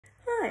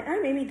Hi,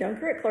 I'm Amy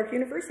Dunker at Clarke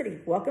University.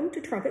 Welcome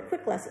to Trumpet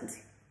Quick Lessons.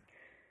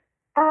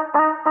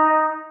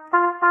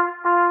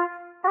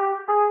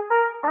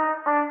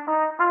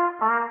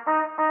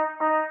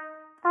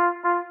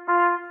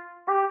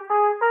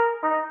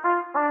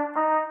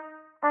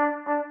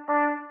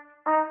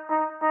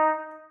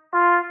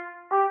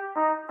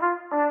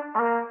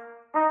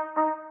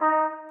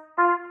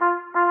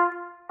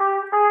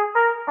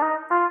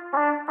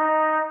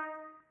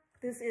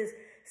 This is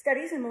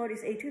Studies in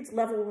Melodious Etudes,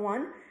 Level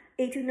 1,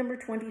 Etude number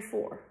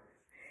 24.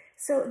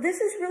 So this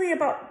is really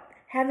about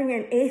having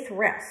an eighth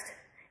rest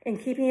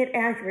and keeping it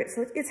accurate.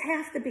 So it's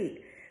half the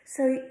beat.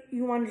 So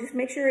you want to just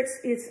make sure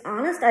it's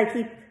honest. I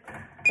keep,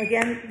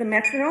 again, the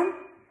metronome.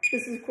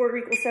 This is quarter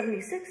equals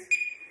 76.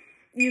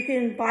 You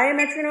can buy a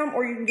metronome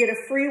or you can get a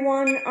free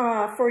one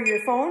for your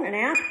phone, an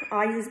app.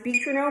 I use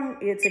Metronome.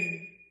 It's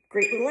a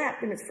great little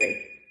app and it's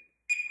free.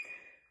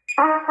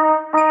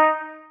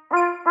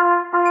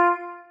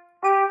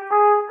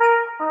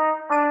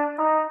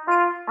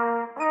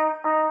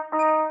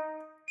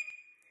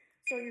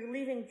 So you're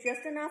leaving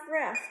just enough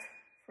rest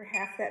for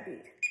half that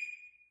beat.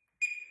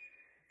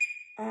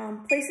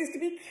 Places to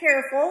be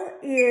careful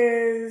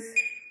is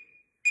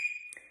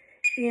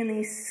in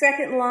the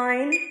second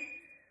line,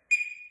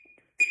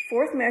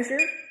 fourth measure.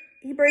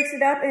 He breaks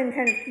it up and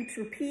kind of keeps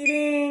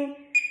repeating,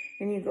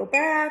 and you go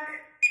back,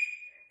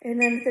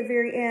 and then at the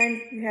very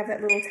end, you have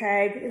that little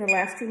tag in the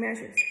last two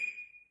measures.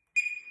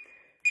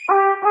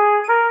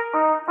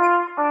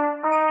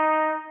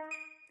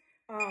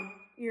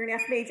 You're in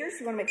F major, so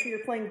you want to make sure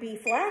you're playing B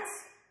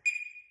flats.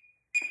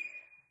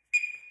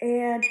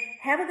 And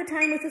have a good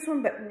time with this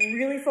one, but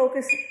really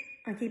focus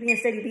on keeping a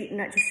steady beat and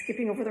not just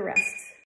skipping over the rests.